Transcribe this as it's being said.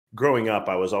growing up,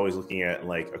 I was always looking at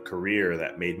like a career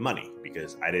that made money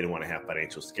because I didn't want to have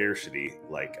financial scarcity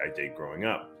like I did growing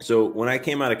up. So when I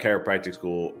came out of chiropractic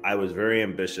school, I was very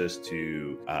ambitious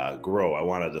to grow. I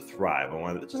wanted to thrive. I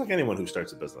wanted, just like anyone who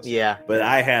starts a business. Yeah. But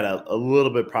I had a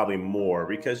little bit probably more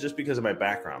because of my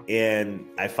background. And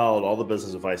I followed all the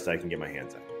business advice that I can get my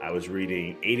hands on. I was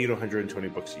reading 80 to 120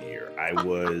 books a year. I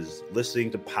was listening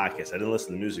to podcasts. I didn't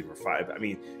listen to music for five. I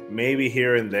mean, maybe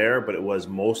here and there, but it was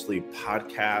mostly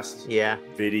podcasts,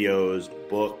 videos,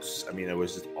 books. I mean, it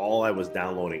was just all I was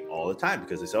downloading all the time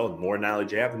because they said, oh, the more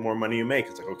knowledge you have, the more money you make.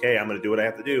 It's like, okay, I'm going to do what I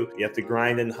have to do. You have to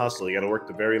grind and hustle. You got to work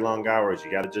the very long hours. You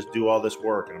got to just do all this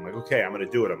work. And I'm like, okay, I'm going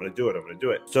to do it. I'm going to do it. I'm going to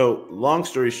do it. So long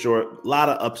story short, a lot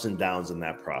of ups and downs in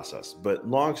that process. But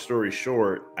long story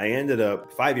short, I ended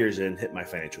up 5 years in, hit my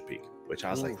financial peak, which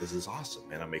I was like, this is awesome,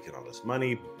 man. I'm making all this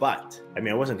money. But I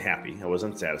mean, I wasn't happy. I was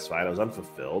unsatisfied. I was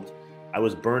unfulfilled. I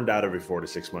was burned out every 4 to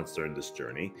 6 months during this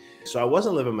journey. So I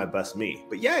wasn't living my best me.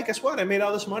 But yeah, guess what? I made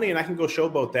all this money and I can go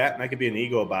showboat that and I could be an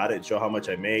ego about it and show how much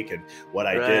I make and what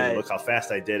I did and look how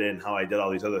fast I did it and how I did all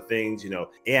these other things,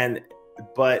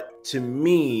 But to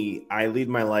me, I lead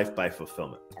my life by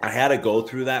fulfillment. I had to go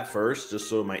through that first just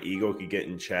so my ego could get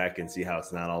in check and see how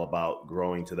it's not all about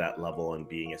growing to that level and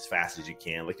being as fast as you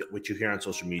can, like what you hear on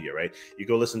social media, right? You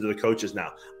go listen to the coaches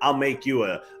now. I'll make you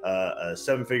a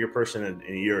 7-figure person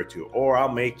in a year or two, or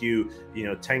I'll make you,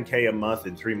 10K a month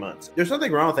in 3 months. There's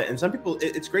nothing wrong with that. And some people,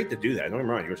 it's great to do that. Don't get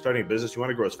me wrong. You're starting a business. You want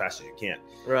to grow as fast as you can.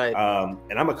 Right.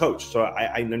 And I'm a coach, so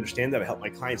I understand that. I help my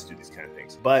clients do these kind of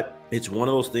things. But it's one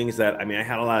of those things that, I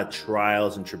had a lot of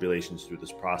trials and tribulations through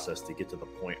this process to get to the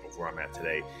point of where I'm at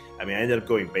today. I ended up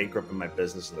going bankrupt in my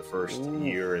business in the first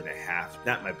year and a half,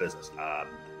 not my business, about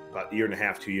a year and a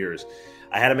half, 2 years.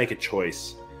 I had to make a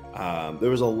choice. There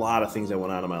was a lot of things that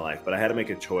went on in my life, but I had to make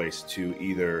a choice to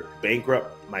either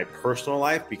bankrupt my personal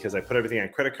life because I put everything on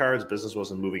credit cards. Business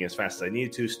wasn't moving as fast as I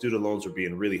needed to. Student loans were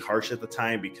being really harsh at the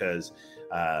time because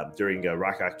during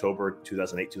Rock October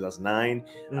 2008,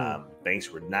 2009,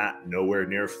 banks were nowhere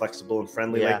near flexible and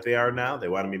friendly like they are now. They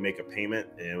wanted me to make a payment.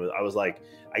 And I was like,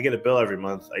 I get a bill every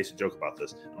month. I used to joke about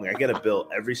this. I'm like, I get a bill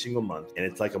every single month and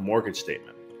it's like a mortgage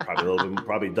statement, probably a little bit,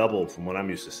 probably double from what I'm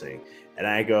used to seeing. And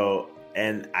I go,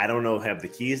 and I don't know, have the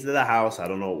keys to the house. I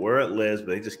don't know where it lives,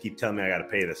 but they just keep telling me I got to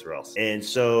pay this or else. And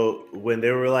so when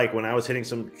they were like, when I was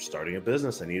starting a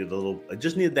business, I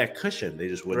just needed that cushion. They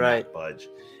just would not budge.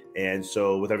 And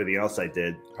so with everything else I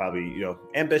did, probably,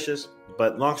 ambitious,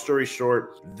 but long story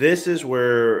short, this is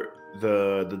where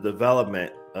the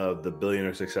development of the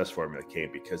Billionaire Success Formula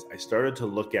came, because I started to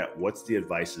look at what's the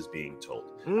advice is being told.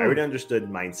 I already understood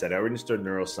mindset. I already understood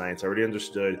neuroscience. I already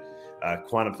understood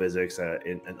quantum physics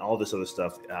and all this other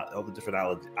stuff, all the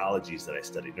different ologies that I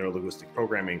studied, neuro-linguistic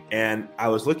programming. And I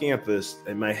was looking at this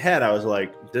in my head. I was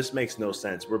like, this makes no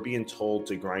sense. We're being told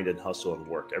to grind and hustle and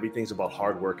work. Everything's about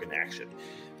hard work and action.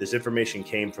 This information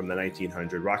came from the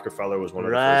 1900s. Rockefeller was one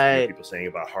of the first people saying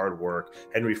about hard work.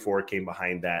 Henry Ford came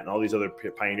behind that. And all these other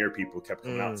pioneer people kept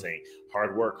coming out saying,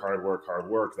 hard work, hard work, hard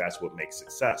work. That's what makes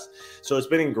success. So it's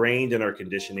been ingrained in our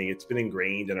conditioning. It's been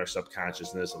ingrained in our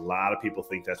subconsciousness. A lot of people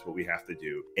think that's what we have to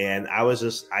do. And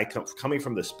coming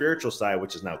from the spiritual side,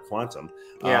 which is now quantum.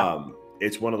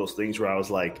 It's one of those things where I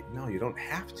was like, no, you don't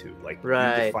have to. Like, you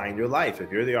define your life.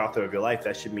 If you're the author of your life,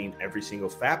 that should mean every single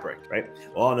fabric, right?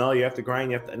 Well, no, you have to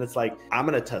grind. And it's like, I'm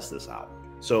going to test this out.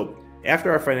 So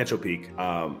after our financial peak,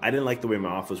 I didn't like the way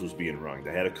my office was being run.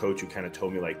 I had a coach who kind of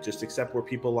told me, like, just accept where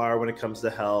people are when it comes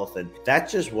to health. And that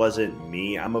just wasn't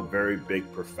me. I'm a very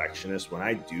big perfectionist. When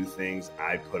I do things,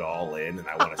 I put all in and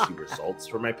I want to see results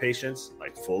for my patients,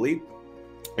 like fully.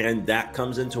 And that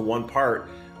comes into one part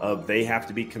of they have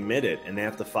to be committed and they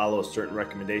have to follow certain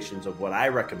recommendations of what I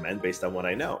recommend based on what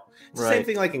I know. It's the same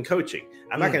thing like in coaching.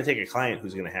 I'm not going to take a client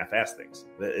who's going to half-ass things.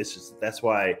 That's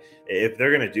why if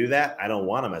they're going to do that, I don't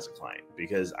want them as a client,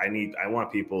 because I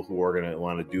want people who are going to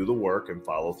want to do the work and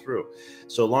follow through.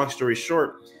 So long story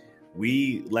short,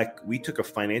 we took a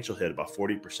financial hit about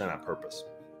 40% on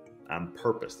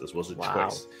purpose. This was a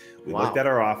choice. We looked at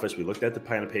our office. We looked at the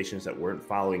kind of patients that weren't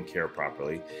following care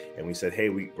properly. And we said, hey,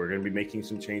 we're going to be making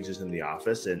some changes in the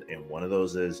office. And one of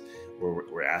those is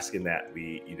we're asking that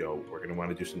we're going to want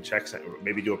to do some checks,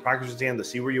 maybe do a progress exam to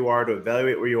see where you are, to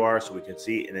evaluate where you are so we can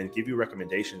see, and then give you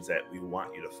recommendations that we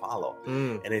want you to follow.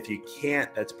 And if you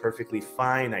can't, that's perfectly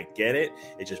fine. I get it.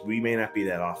 It's just, we may not be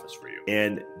that office for you.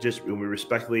 And just when we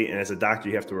respectfully, and as a doctor,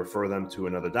 you have to refer them to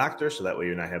another doctor. So that way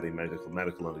you're not having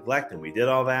medical neglect. And we did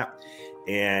all that.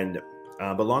 And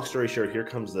but long story short,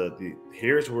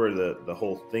 here's where the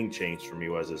whole thing changed for me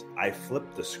is I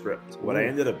flipped the script. What I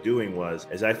ended up doing was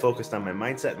I focused on my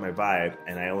mindset and my vibe,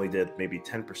 and I only did maybe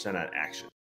 10% on action.